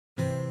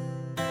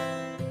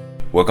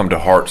Welcome to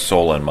Heart,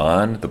 Soul, and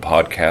Mind, the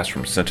podcast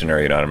from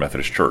Centenary United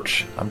Methodist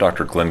Church. I'm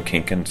Dr. Glenn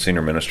Kinkin,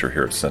 Senior Minister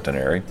here at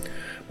Centenary.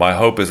 My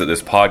hope is that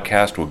this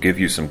podcast will give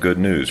you some good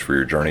news for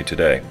your journey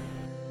today.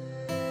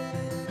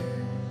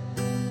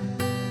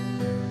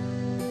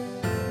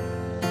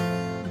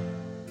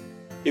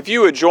 If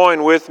you would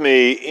join with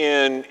me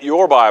in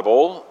your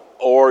Bible,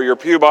 or your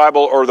Pew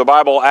Bible, or the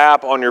Bible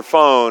app on your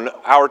phone,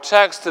 our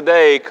text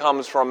today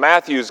comes from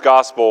Matthew's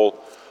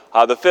Gospel,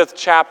 the 5th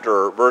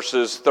chapter,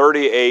 verses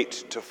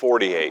 38 to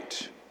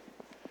 48.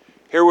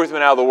 Hear with me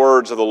now the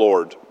words of the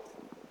Lord.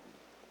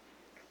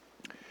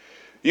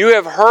 You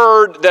have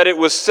heard that it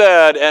was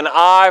said, an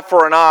eye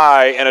for an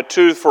eye and a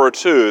tooth for a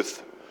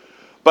tooth.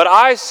 But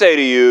I say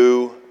to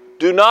you,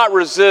 do not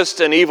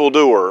resist an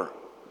evildoer.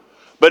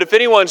 But if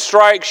anyone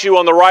strikes you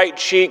on the right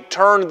cheek,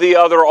 turn the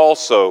other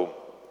also.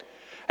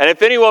 And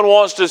if anyone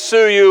wants to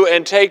sue you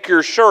and take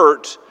your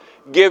shirt,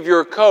 give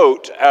your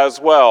coat as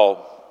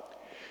well.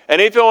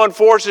 And if anyone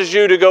forces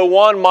you to go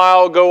 1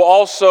 mile, go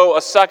also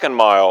a 2nd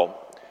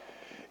mile.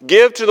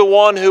 Give to the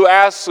one who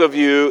asks of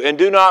you, and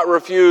do not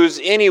refuse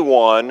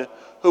anyone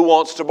who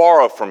wants to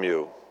borrow from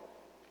you.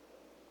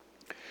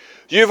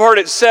 You've heard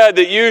it said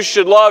that you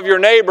should love your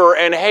neighbor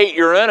and hate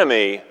your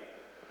enemy.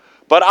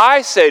 But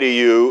I say to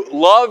you,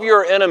 love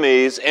your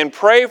enemies and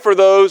pray for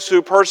those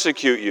who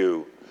persecute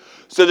you,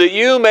 so that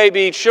you may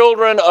be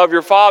children of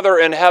your Father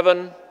in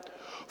heaven.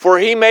 For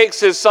he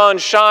makes his sun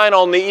shine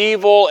on the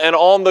evil and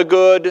on the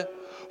good.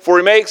 For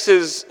he makes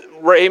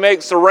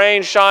the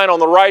rain shine on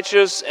the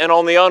righteous and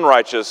on the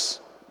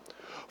unrighteous.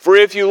 For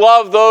if you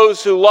love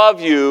those who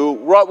love you,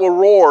 what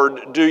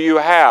reward do you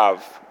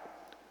have?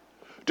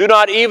 Do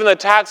not even the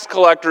tax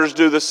collectors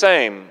do the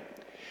same?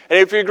 And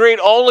if you greet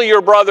only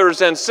your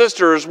brothers and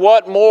sisters,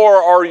 what more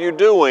are you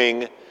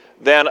doing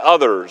than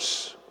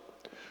others?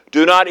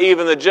 Do not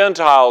even the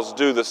Gentiles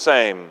do the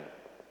same?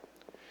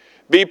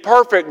 Be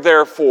perfect,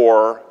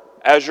 therefore,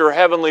 as your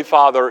heavenly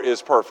Father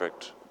is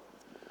perfect.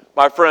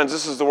 My friends,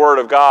 this is the word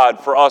of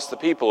God for us, the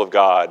people of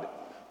God.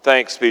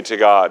 Thanks be to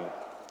God.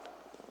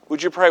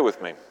 Would you pray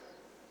with me?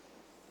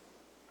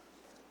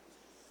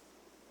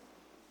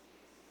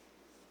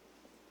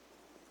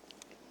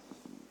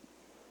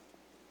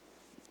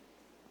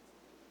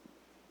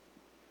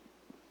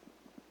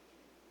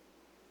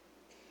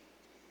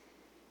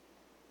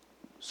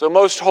 So,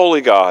 most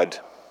holy God,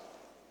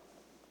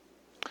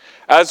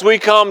 as we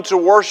come to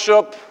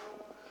worship,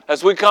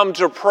 as we come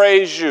to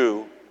praise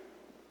you,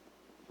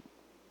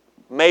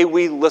 may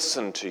we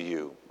listen to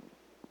you.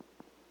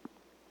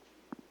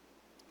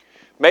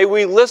 May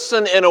we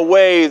listen in a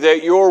way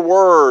that your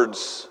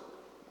words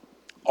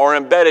are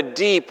embedded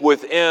deep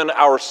within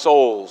our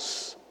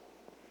souls,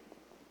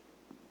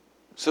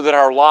 so that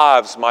our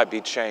lives might be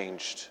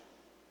changed.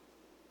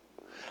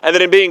 And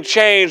that in being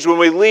changed, when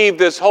we leave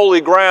this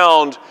holy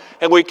ground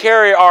and we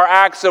carry our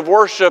acts of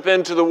worship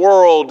into the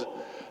world,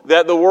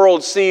 that the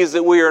world sees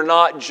that we are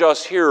not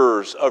just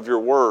hearers of your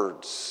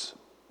words,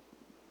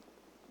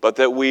 but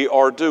that we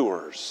are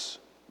doers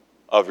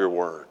of your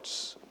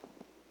words.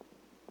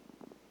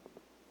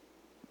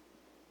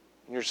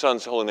 In your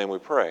Son's holy name we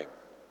pray.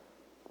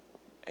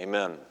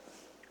 Amen.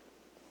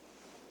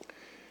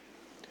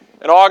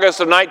 In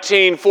August of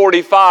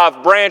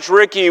 1945, Branch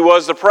Rickey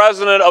was the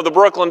president of the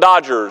Brooklyn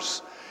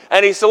Dodgers.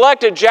 And he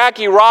selected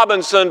Jackie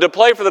Robinson to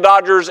play for the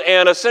Dodgers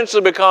and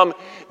essentially become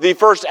the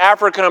first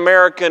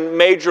African-American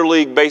Major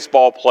League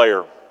Baseball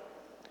player.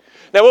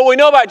 Now, what we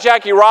know about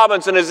Jackie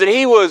Robinson is that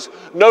he was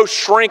no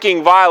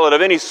shrinking violet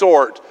of any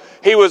sort.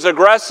 He was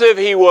aggressive.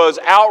 He was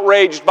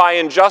outraged by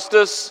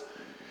injustice.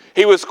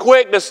 He was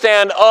quick to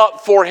stand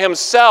up for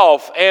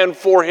himself and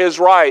for his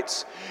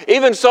rights.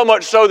 Even so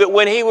much so that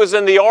when he was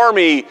in the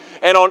Army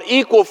and on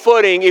equal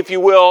footing, if you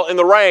will, in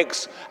the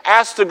ranks,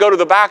 asked to go to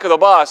the back of the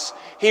bus,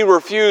 he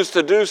refused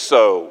to do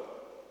so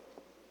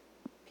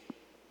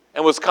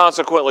and was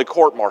consequently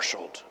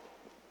court-martialed.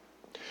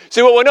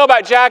 See, what we know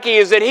about Jackie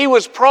is that he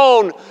was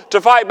prone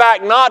to fight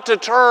back, not to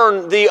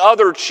turn the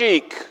other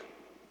cheek.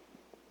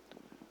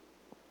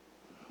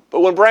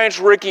 But when Branch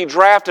Rickey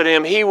drafted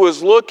him, he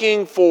was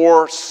looking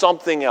for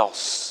something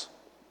else.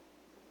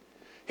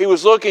 He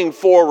was looking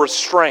for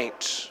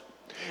restraint.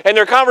 And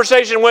their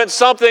conversation went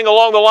something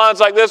along the lines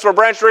like this, where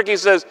Branch Rickey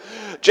says,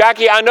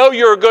 Jackie, I know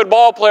you're a good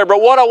ball player, but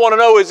what I want to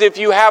know is if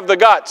you have the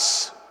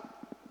guts.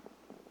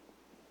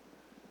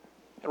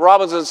 And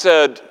Robinson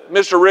said,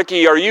 Mr.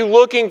 Rickey, are you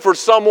looking for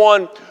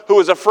someone who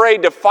is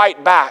afraid to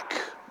fight back?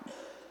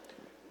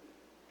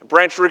 And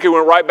Branch Rickey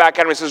went right back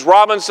at him and says,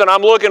 Robinson,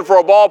 I'm looking for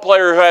a ball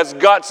player who has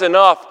guts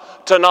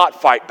enough to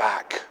not fight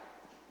back.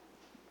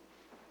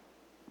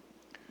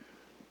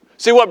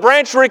 See, what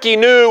Branch Rickey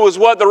knew was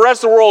what the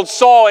rest of the world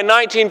saw in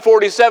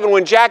 1947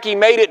 when Jackie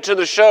made it to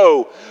the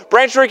show.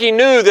 Branch Rickey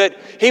knew that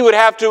he would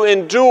have to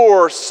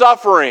endure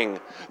suffering,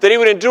 that he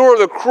would endure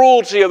the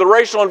cruelty of the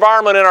racial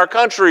environment in our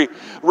country,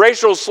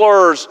 racial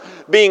slurs,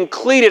 being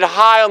cleated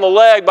high on the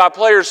leg by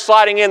players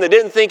sliding in that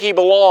didn't think he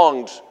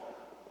belonged,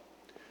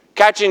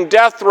 catching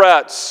death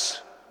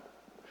threats,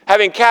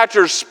 having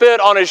catchers spit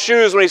on his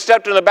shoes when he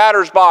stepped in the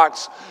batter's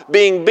box,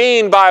 being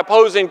beaned by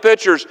opposing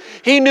pitchers.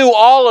 He knew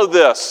all of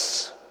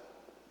this.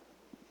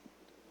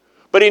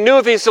 But he knew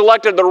if he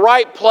selected the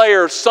right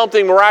player,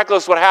 something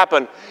miraculous would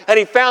happen. And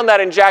he found that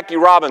in Jackie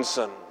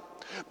Robinson.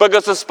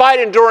 Because despite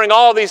enduring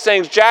all of these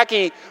things,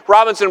 Jackie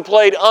Robinson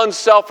played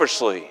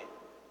unselfishly.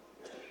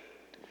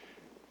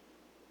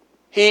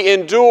 He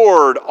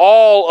endured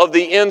all of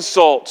the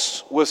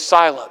insults with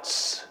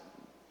silence.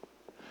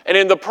 And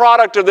in the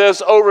product of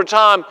this, over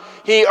time,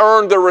 he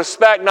earned the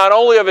respect not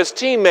only of his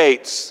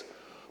teammates,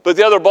 but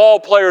the other ball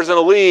players in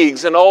the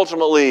leagues and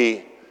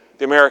ultimately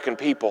the American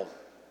people.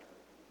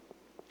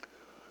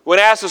 When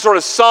asked to sort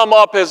of sum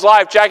up his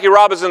life, Jackie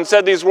Robinson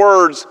said these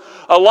words,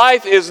 "A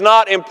life is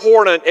not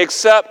important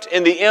except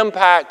in the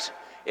impact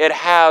it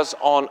has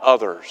on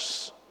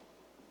others."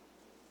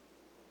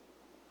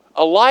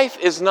 A life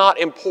is not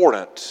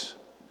important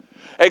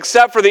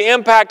except for the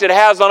impact it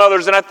has on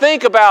others. And I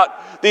think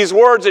about these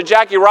words that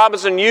Jackie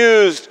Robinson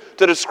used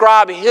to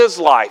describe his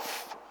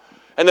life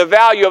and the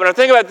value of it. And I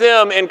think about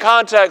them in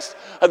context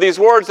of these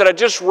words that I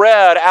just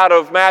read out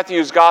of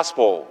Matthew's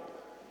Gospel,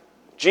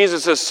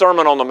 Jesus'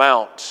 Sermon on the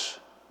Mount.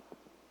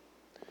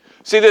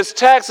 See, this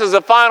text is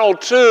the final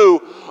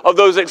two of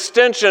those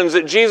extensions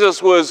that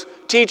Jesus was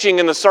teaching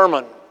in the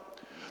sermon.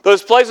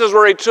 Those places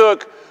where he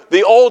took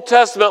the Old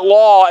Testament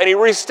law and he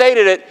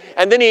restated it,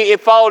 and then he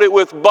followed it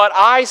with, "But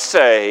I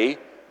say,"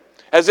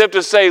 as if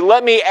to say,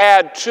 let me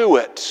add to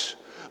it.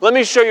 Let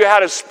me show you how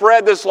to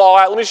spread this law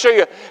out. Let me show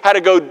you how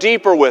to go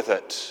deeper with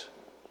it.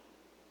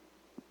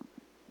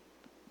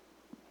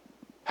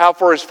 How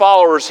for his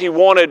followers he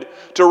wanted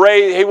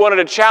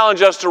to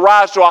challenge us to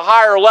rise to a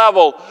higher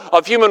level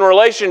of human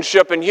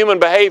relationship and human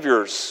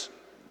behaviors.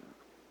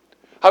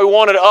 How he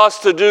wanted us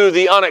to do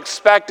the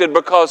unexpected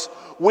because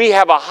we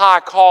have a high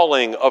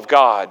calling of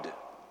God.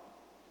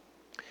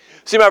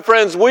 See, my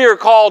friends, we are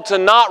called to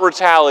not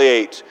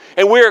retaliate,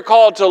 and we are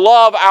called to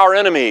love our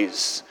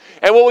enemies.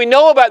 And what we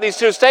know about these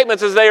two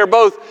statements is they are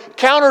both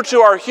counter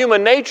to our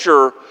human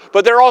nature,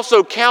 but they're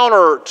also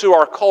counter to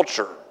our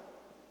culture.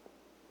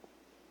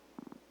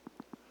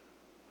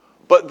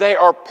 But they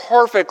are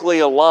perfectly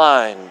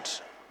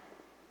aligned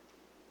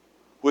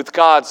with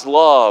God's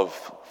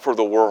love for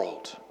the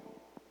world.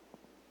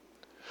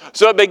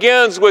 So it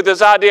begins with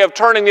this idea of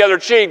turning the other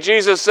cheek.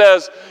 Jesus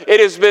says, "It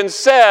has been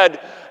said,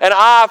 an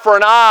eye for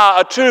an eye,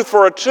 a tooth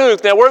for a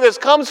tooth." Now, where this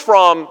comes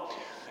from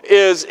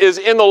is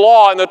in the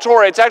law, in the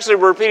Torah. It's actually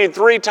repeated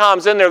 3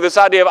 times in there, this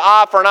idea of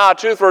eye for an eye,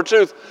 tooth for a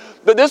tooth.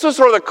 But this was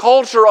sort of the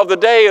culture of the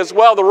day as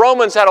well. The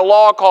Romans had a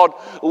law called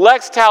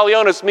lex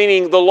talionis,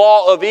 meaning the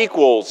law of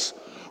equals,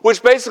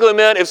 which basically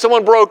meant if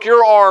someone broke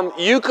your arm,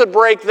 you could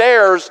break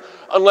theirs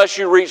unless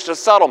you reached a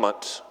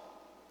settlement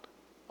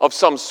of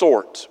some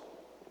sort.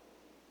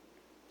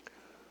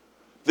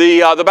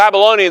 The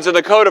Babylonians in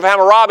the Code of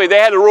Hammurabi, they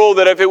had the rule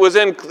that if it was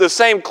in the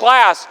same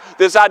class,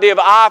 this idea of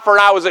eye for an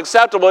eye was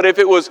acceptable. But if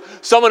it was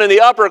someone in the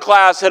upper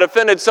class had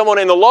offended someone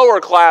in the lower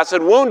class,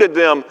 had wounded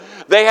them,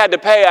 they had to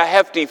pay a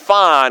hefty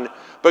fine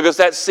because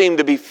that seemed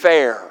to be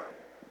fair.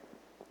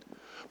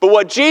 But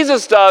what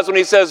Jesus does when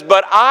he says,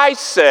 "But I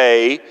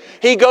say,"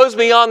 he goes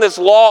beyond this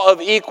law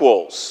of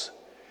equals.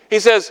 He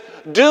says,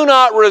 do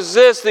not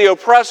resist the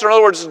oppressor. In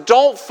other words,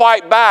 don't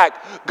fight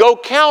back. Go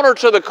counter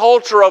to the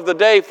culture of the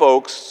day,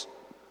 folks.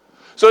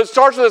 So it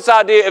starts with this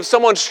idea, if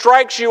someone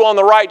strikes you on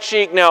the right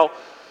cheek, now,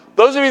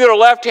 those of you that are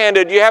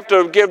left-handed, you have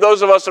to give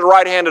those of us that are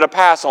right-handed a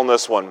pass on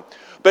this one.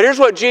 But here's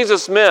what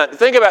Jesus meant.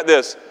 Think about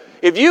this.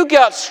 If you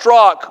got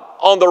struck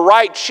on the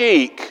right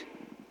cheek,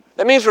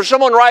 that means for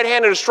someone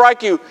right-handed to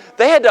strike you,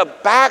 they had to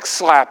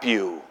backslap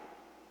you.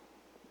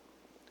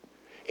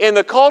 In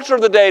the culture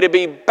of the day, to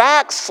be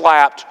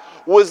backslapped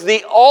was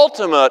the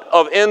ultimate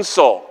of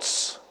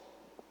insults.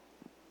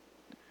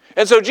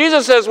 And so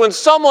Jesus says when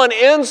someone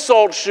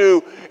insults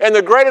you in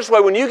the greatest way,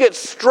 when you get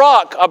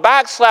struck, a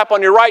backslap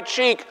on your right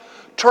cheek,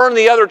 turn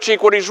the other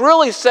cheek. What he's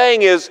really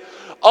saying is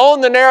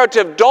own the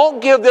narrative. Don't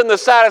give them the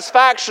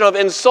satisfaction of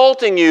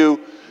insulting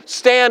you.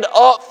 Stand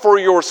up for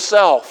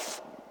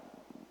yourself.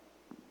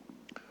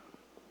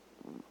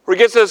 Or he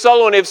gets to this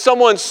other one, if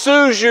someone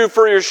sues you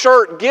for your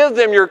shirt, give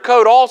them your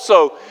coat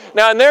also.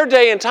 Now in their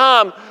day and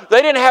time,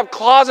 they didn't have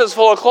closets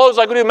full of clothes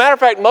like we do. Matter of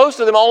fact,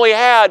 most of them only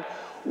had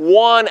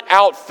one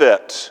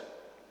outfit.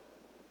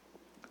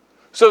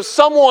 So if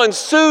someone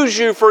sues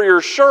you for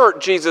your shirt,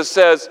 Jesus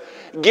says,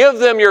 give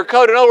them your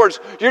coat. In other words,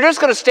 you're just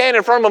going to stand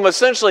in front of them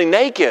essentially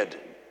naked.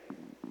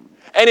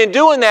 And in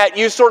doing that,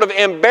 you sort of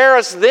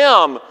embarrass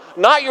them,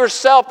 not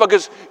yourself,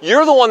 because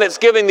you're the one that's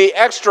giving the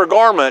extra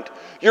garment.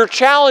 You're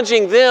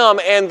challenging them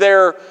and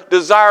their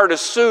desire to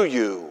sue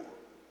you.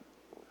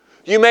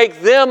 You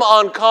make them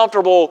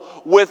uncomfortable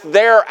with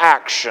their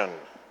action,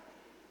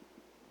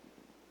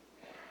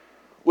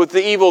 with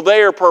the evil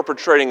they are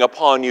perpetrating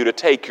upon you to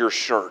take your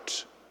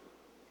shirt.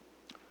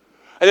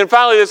 And then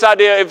finally this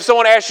idea, if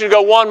someone asks you to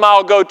go 1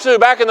 mile, go 2.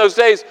 Back in those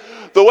days,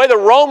 the way the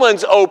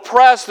Romans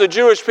oppressed the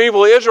Jewish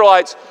people, the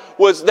Israelites,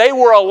 was they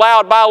were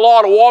allowed by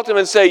law to walk to them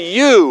and say,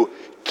 you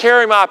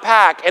carry my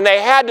pack. And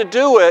they had to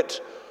do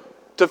it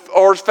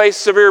or face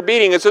severe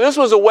beating. And so this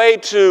was a way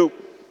to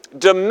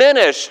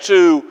diminish,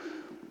 to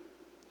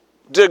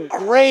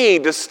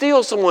degrade, to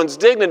steal someone's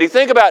dignity.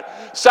 Think about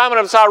Simon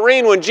of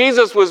Cyrene when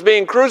Jesus was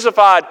being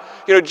crucified.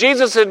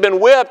 Jesus had been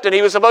whipped and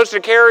he was supposed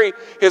to carry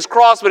his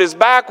cross, but his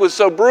back was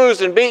so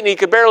bruised and beaten he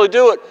could barely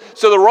do it.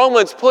 So the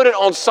Romans put it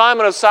on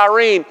Simon of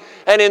Cyrene,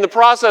 and in the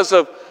process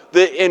of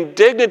the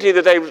indignity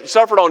that they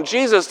suffered on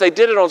Jesus, they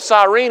did it on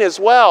Cyrene as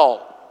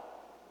well.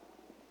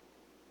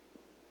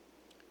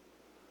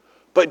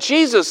 But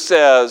Jesus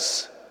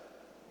says,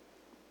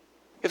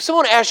 if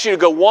someone asks you to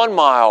go 1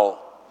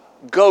 mile,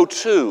 go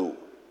 2.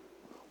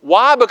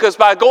 Why? Because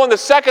by going the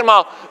second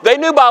mile, they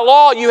knew by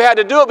law you had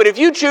to do it, but if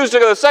you choose to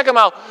go the second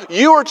mile,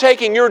 you are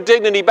taking your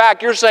dignity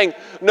back. You're saying,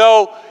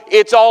 no,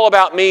 it's all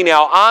about me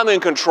now. I'm in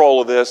control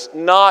of this,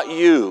 not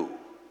you.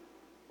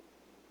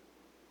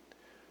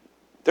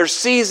 They're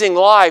seizing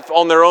life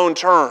on their own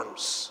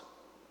terms.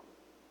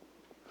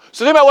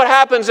 So think about what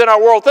happens in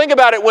our world. Think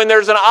about it when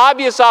there's an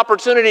obvious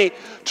opportunity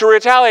to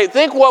retaliate.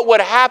 Think what would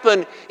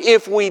happen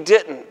if we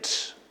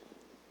didn't.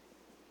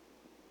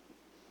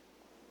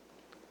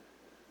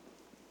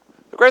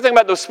 The great thing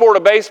about the sport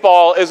of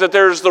baseball is that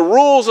there's the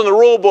rules in the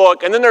rule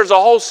book, and then there's a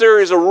whole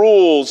series of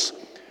rules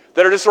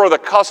that are just sort of the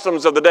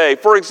customs of the day.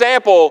 For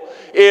example,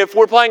 if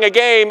we're playing a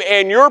game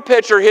and your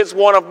pitcher hits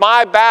one of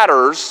my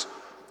batters,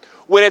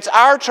 when it's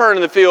our turn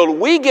in the field,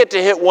 we get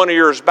to hit one of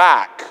yours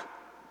back.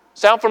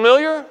 Sound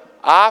familiar?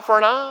 Eye for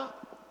an eye.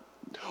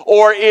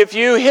 Or if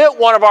you hit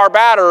one of our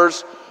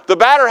batters, the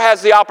batter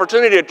has the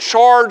opportunity to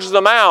charge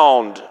the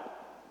mound.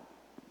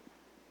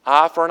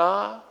 Eye for an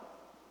eye.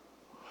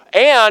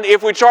 And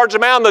if we charge the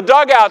mound, the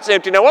dugout's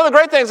empty. Now, one of the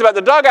great things about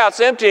the dugout's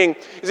emptying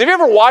is if you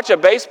ever watch a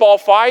baseball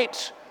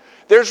fight,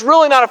 there's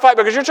really not a fight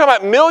because you're talking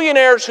about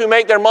millionaires who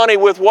make their money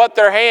with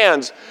their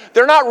hands.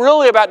 They're not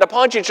really about to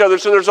punch each other,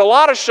 so there's a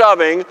lot of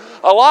shoving,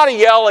 a lot of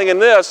yelling in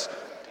this.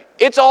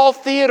 It's all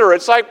theater.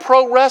 It's like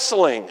pro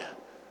wrestling.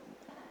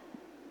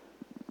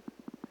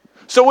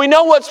 So we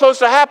know what's supposed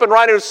to happen,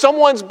 right? If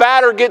someone's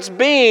batter gets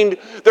beamed,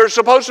 there's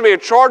supposed to be a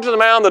charge of the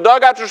mound, the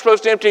dugouts are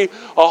supposed to empty,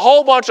 a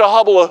whole bunch of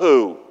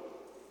hubble-a-hoo.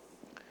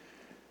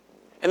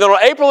 And then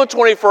on April the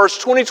 21st,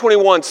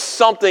 2021,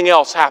 something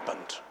else happened.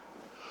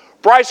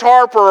 Bryce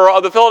Harper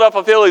of the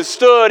Philadelphia Phillies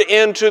stood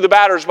into the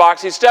batter's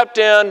box. He stepped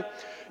in,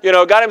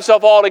 got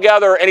himself all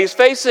together, and he's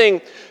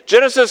facing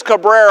Genesis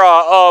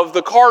Cabrera of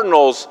the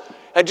Cardinals.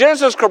 And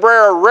Genesis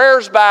Cabrera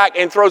rears back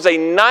and throws a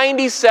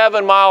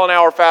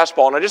 97-mile-an-hour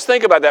fastball. Now just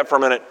think about that for a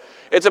minute.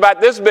 It's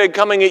about this big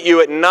coming at you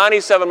at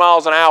 97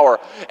 miles an hour.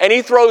 And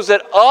he throws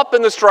it up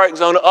in the strike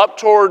zone, up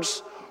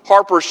towards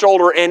Harper's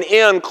shoulder and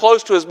in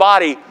close to his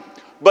body,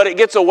 but it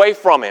gets away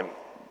from him.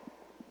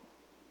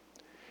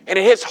 And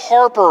it hits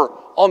Harper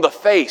on the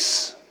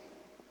face.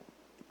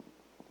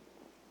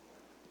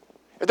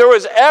 If there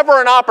was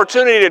ever an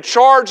opportunity to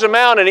charge the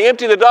mound and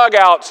empty the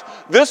dugouts,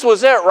 this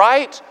was it,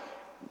 right?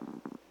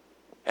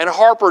 And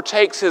Harper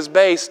takes his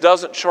base,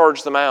 doesn't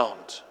charge the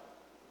mound.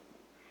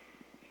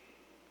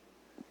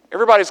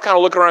 Everybody's kind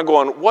of looking around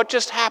going, what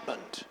just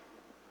happened?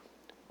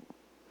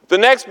 The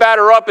next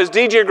batter up is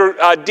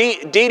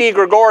Didi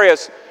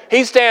Gregorius.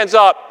 He stands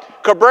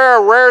up.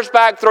 Cabrera rears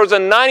back, throws a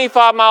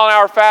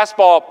 95-mile-an-hour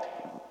fastball,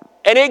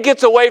 and it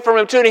gets away from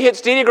him too, and he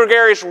hits Didi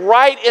Gregorius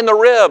right in the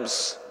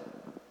ribs.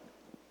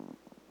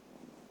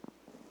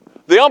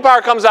 The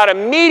umpire comes out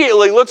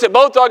immediately, looks at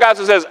both dugouts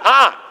and says,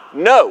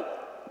 no.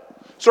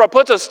 So it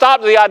puts a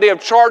stop to the idea of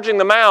charging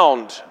the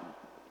mound.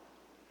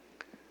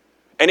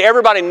 And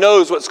everybody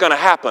knows what's going to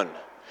happen.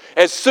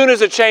 As soon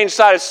as it changed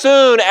side, as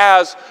soon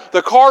as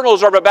the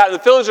Cardinals are about and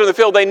the Phillies are in the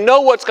field, they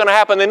know what's going to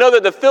happen. They know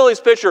that the Phillies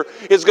pitcher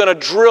is going to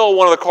drill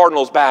one of the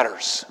Cardinals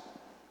batters.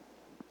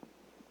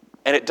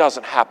 And it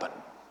doesn't happen.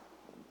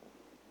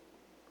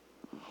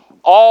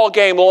 All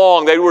game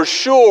long, they were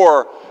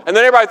sure, and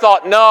then everybody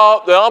thought,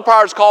 no, the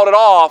umpires called it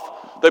off.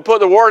 They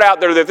put the word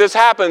out there that if this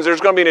happens, there's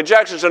going to be an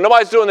ejection, so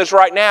nobody's doing this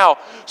right now.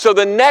 So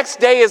the next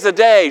day is the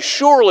day,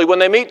 surely, when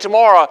they meet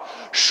tomorrow,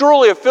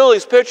 surely a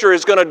Phillies pitcher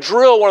is going to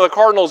drill one of the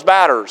Cardinals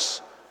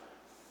batters.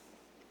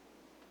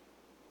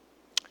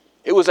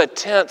 It was a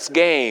tense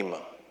game,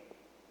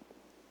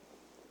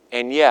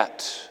 and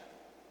yet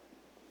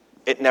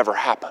it never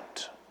happened.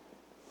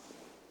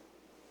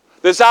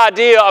 This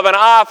idea of an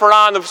eye for an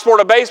eye in the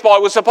sport of baseball,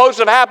 it was supposed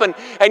to have happened,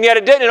 and yet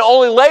it didn't. And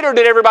only later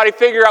did everybody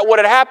figure out what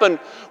had happened,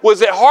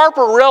 was that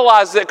Harper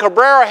realized that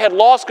Cabrera had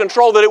lost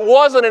control, that it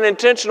wasn't an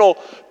intentional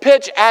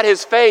pitch at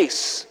his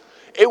face.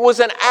 It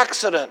was an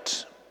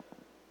accident.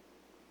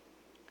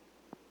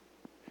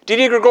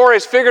 Didi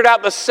Gregorius figured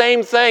out the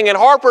same thing, and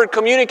Harper had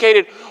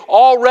communicated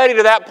already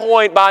to that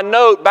point by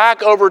note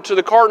back over to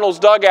the Cardinals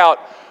dugout,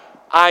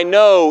 I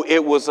know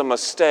it was a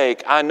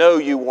mistake. I know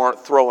you weren't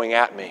throwing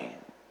at me.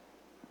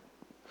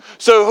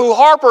 So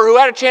Harper, who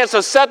had a chance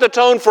to set the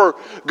tone for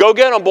go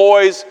get them,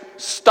 boys,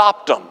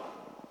 stopped them.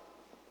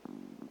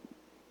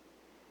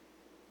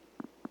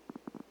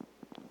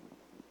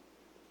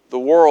 The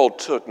world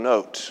took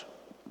note.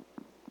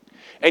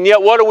 And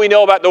yet, what do we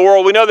know about the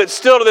world? We know that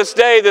still to this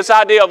day, this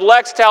idea of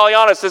lex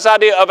talionis, this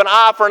idea of an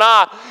eye for an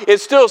eye,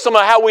 is still some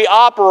of how we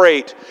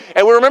operate.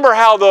 And we remember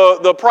how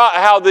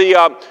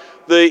the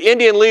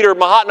Indian leader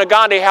Mahatma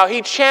Gandhi, how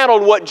he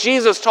channeled what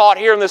Jesus taught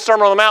here in the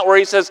Sermon on the Mount, where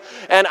he says,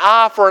 "An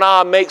eye for an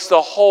eye makes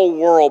the whole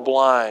world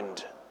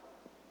blind."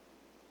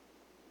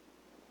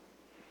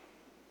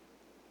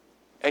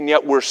 And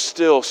yet, we're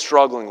still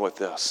struggling with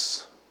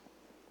this.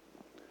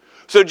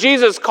 So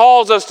Jesus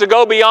calls us to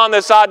go beyond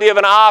this idea of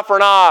an eye for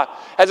an eye.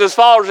 As His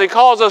followers, He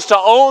calls us to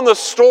own the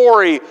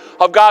story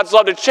of God's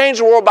love, to change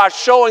the world by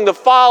showing the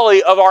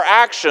folly of our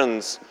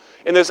actions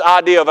in this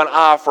idea of an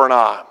eye for an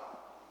eye.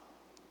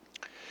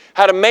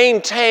 How to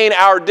maintain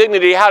our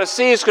dignity, how to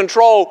seize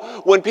control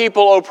when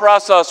people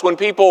oppress us, when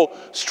people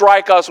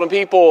strike us, when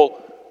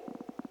people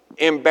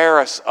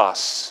embarrass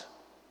us.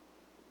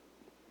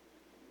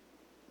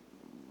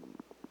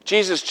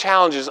 Jesus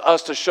challenges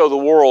us to show the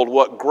world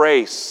what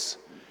grace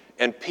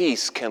and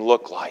peace can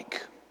look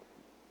like.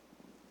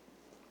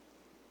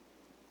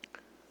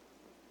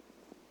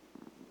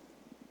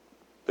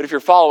 But if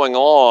you're following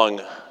along,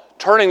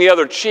 turning the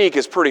other cheek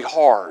is pretty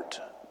hard.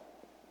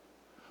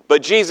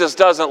 But Jesus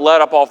doesn't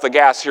let up off the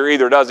gas here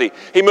either, does He?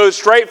 He moves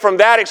straight from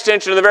that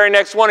extension to the very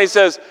next one. He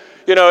says,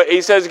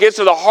 it gets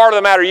to the heart of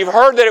the matter. You've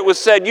heard that it was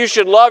said, you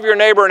should love your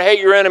neighbor and hate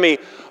your enemy.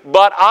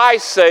 But I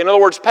say, in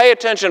other words, pay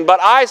attention, but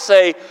I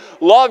say,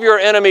 love your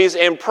enemies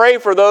and pray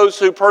for those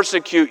who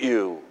persecute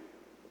you.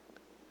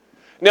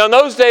 Now, in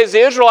those days, the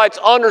Israelites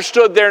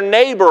understood their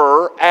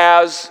neighbor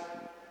as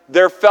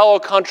their fellow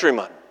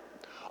countrymen.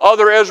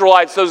 Other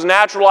Israelites, those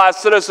naturalized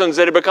citizens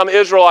that had become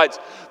Israelites,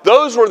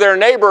 those were their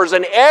neighbors,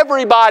 and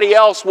everybody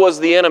else was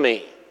the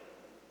enemy.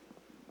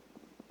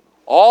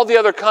 All the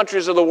other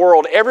countries of the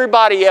world,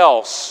 everybody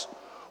else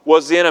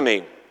was the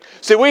enemy.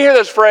 See, we hear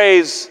this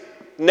phrase,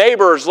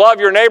 neighbors, love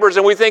your neighbors,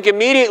 and we think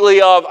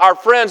immediately of our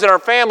friends and our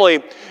family,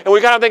 and we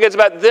kind of think it's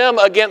about them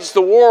against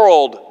the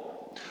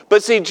world.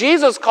 But see,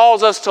 Jesus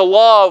calls us to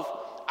love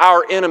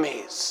our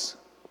enemies.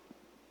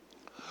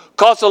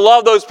 Calls us to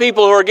love those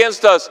people who are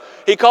against us.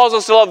 He calls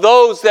us to love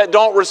those that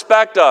don't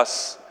respect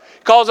us.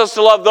 He calls us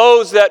to love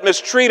those that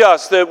mistreat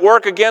us, that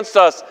work against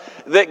us,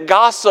 that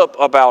gossip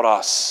about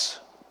us.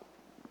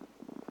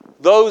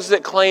 Those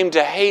that claim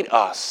to hate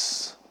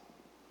us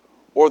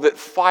or that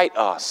fight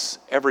us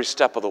every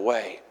step of the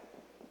way.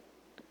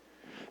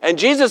 And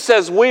Jesus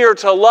says we are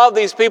to love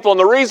these people. And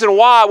the reason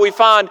why we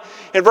find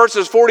in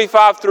verses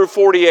 45 through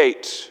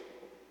 48.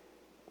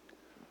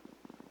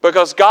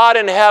 Because God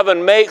in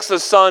heaven makes the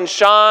sun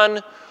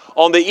shine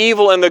on the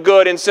evil and the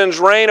good and sends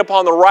rain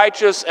upon the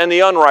righteous and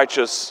the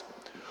unrighteous.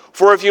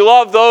 For if you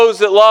love those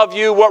that love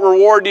you, what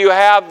reward do you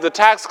have? The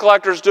tax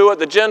collectors do it,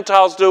 the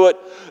Gentiles do it.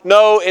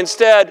 No,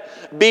 instead,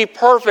 be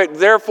perfect,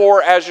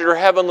 therefore, as your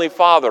heavenly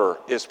Father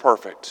is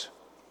perfect.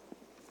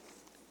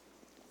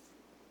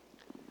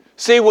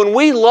 See, when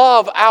we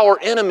love our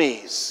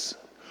enemies,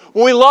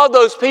 when we love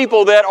those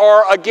people that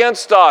are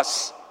against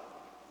us,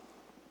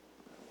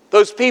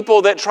 those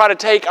people that try to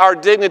take our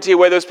dignity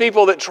away, those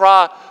people that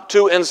try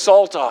to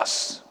insult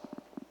us,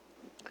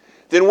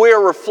 then we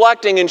are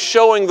reflecting and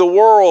showing the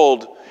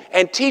world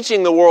and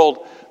teaching the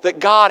world that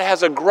God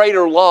has a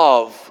greater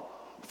love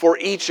for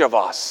each of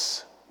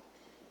us.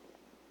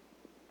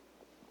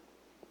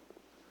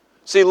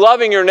 See,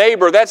 loving your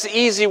neighbor, that's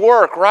easy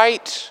work,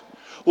 right?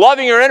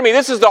 Loving your enemy,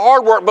 this is the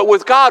hard work, but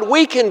with God,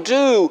 we can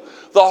do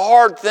the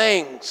hard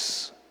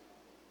things.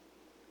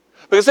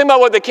 Because think about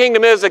what the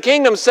kingdom is. The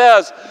kingdom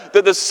says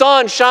that the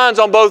sun shines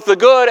on both the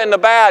good and the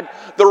bad.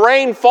 The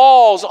rain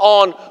falls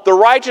on the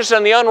righteous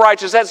and the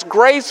unrighteous. That's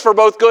grace for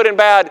both good and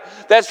bad.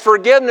 That's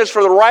forgiveness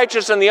for the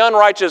righteous and the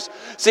unrighteous.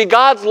 See,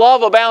 God's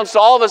love abounds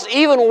to all of us,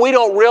 even when we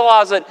don't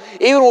realize it,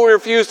 even when we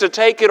refuse to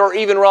take it or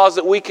even realize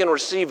that we can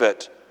receive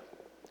it.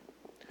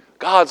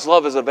 God's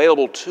love is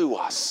available to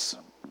us.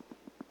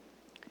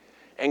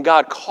 And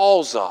God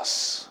calls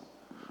us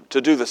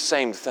to do the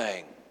same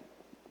thing.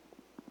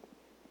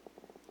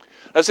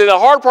 Now see, the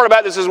hard part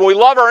about this is when we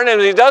love our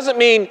enemies, it doesn't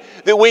mean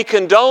that we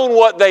condone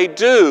what they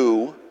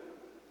do.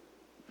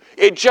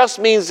 It just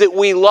means that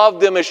we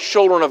love them as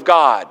children of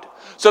God.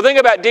 So think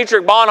about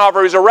Dietrich Bonhoeffer.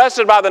 He was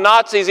arrested by the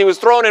Nazis. He was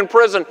thrown in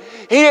prison.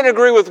 He didn't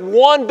agree with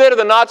one bit of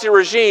the Nazi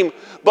regime,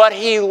 but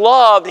he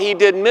loved, he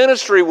did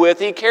ministry with,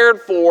 he cared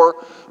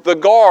for the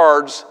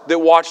guards that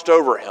watched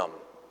over him.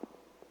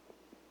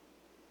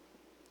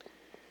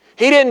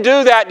 He didn't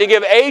do that to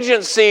give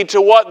agency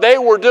to what they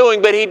were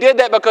doing, but he did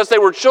that because they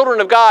were children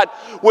of God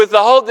with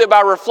the hope that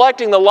by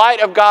reflecting the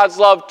light of God's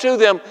love to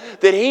them,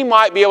 that he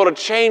might be able to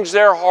change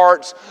their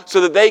hearts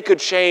so that they could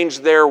change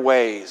their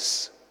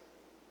ways.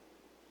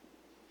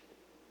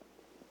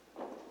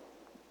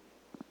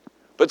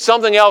 But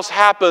something else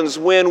happens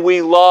when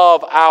we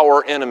love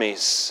our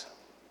enemies.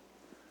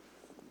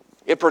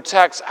 It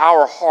protects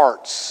our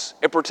hearts.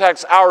 It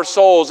protects our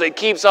souls. It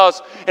keeps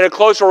us in a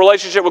closer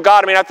relationship with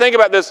God. I mean, I think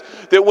about this,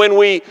 that when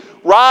we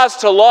rise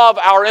to love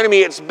our enemy,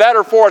 it's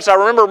better for us. I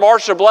remember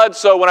Marcia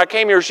Bledsoe, when I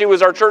came here, she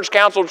was our church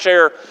council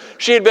chair.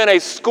 She had been a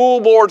school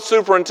board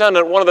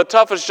superintendent, one of the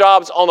toughest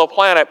jobs on the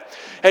planet.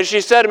 And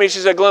she said to me, she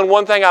said, Glenn,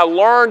 one thing I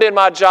learned in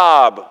my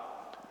job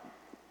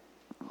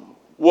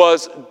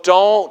was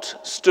don't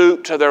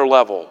stoop to their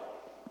level.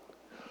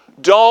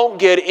 Don't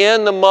get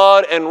in the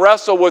mud and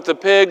wrestle with the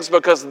pigs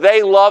because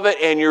they love it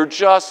and you're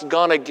just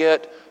going to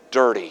get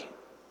dirty.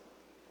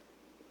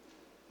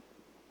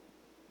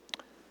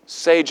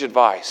 Sage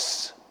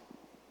advice.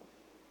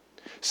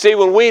 See,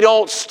 when we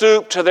don't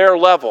stoop to their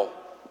level,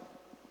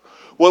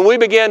 when we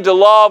begin to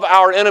love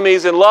our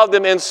enemies and love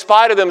them in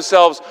spite of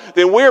themselves,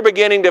 then we're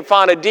beginning to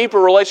find a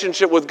deeper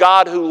relationship with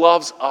God who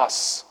loves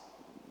us.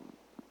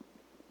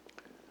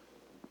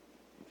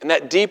 And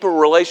that deeper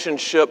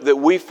relationship that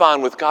we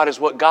find with God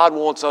is what God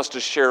wants us to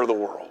share the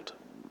world.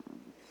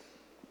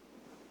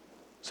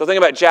 So think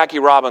about Jackie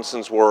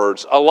Robinson's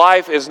words. A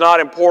life is not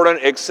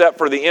important except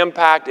for the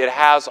impact it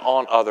has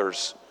on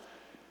others.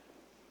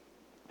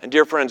 And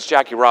dear friends,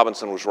 Jackie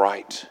Robinson was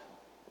right.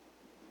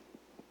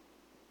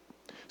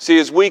 See,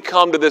 as we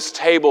come to this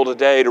table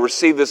today to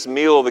receive this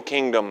meal of the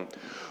kingdom,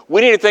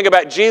 we need to think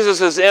about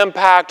Jesus'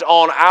 impact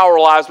on our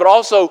lives, but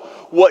also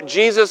what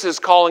Jesus is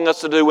calling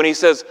us to do when he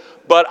says,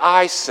 "But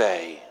I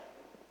say."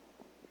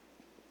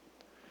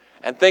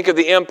 And think of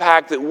the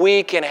impact that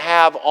we can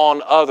have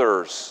on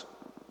others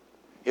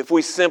if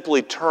we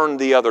simply turn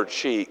the other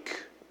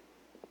cheek,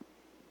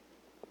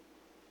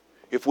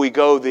 if we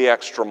go the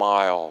extra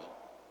mile,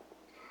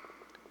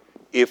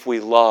 if we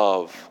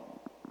love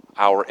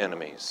our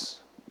enemies.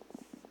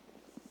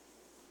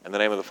 In the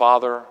name of the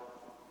Father,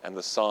 and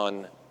the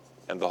Son,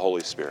 and the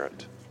Holy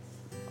Spirit.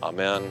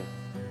 Amen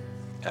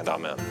and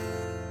amen.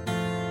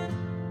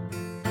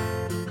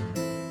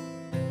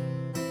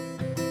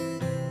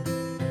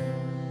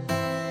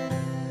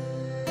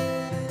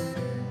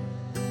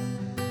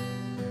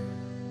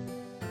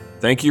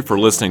 Thank you for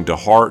listening to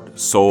Heart,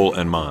 Soul,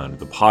 and Mind,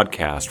 the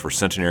podcast for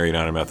Centenary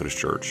United Methodist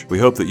Church. We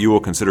hope that you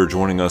will consider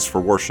joining us for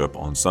worship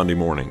on Sunday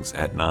mornings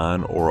at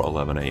 9 or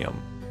 11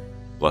 a.m.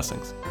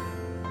 Blessings.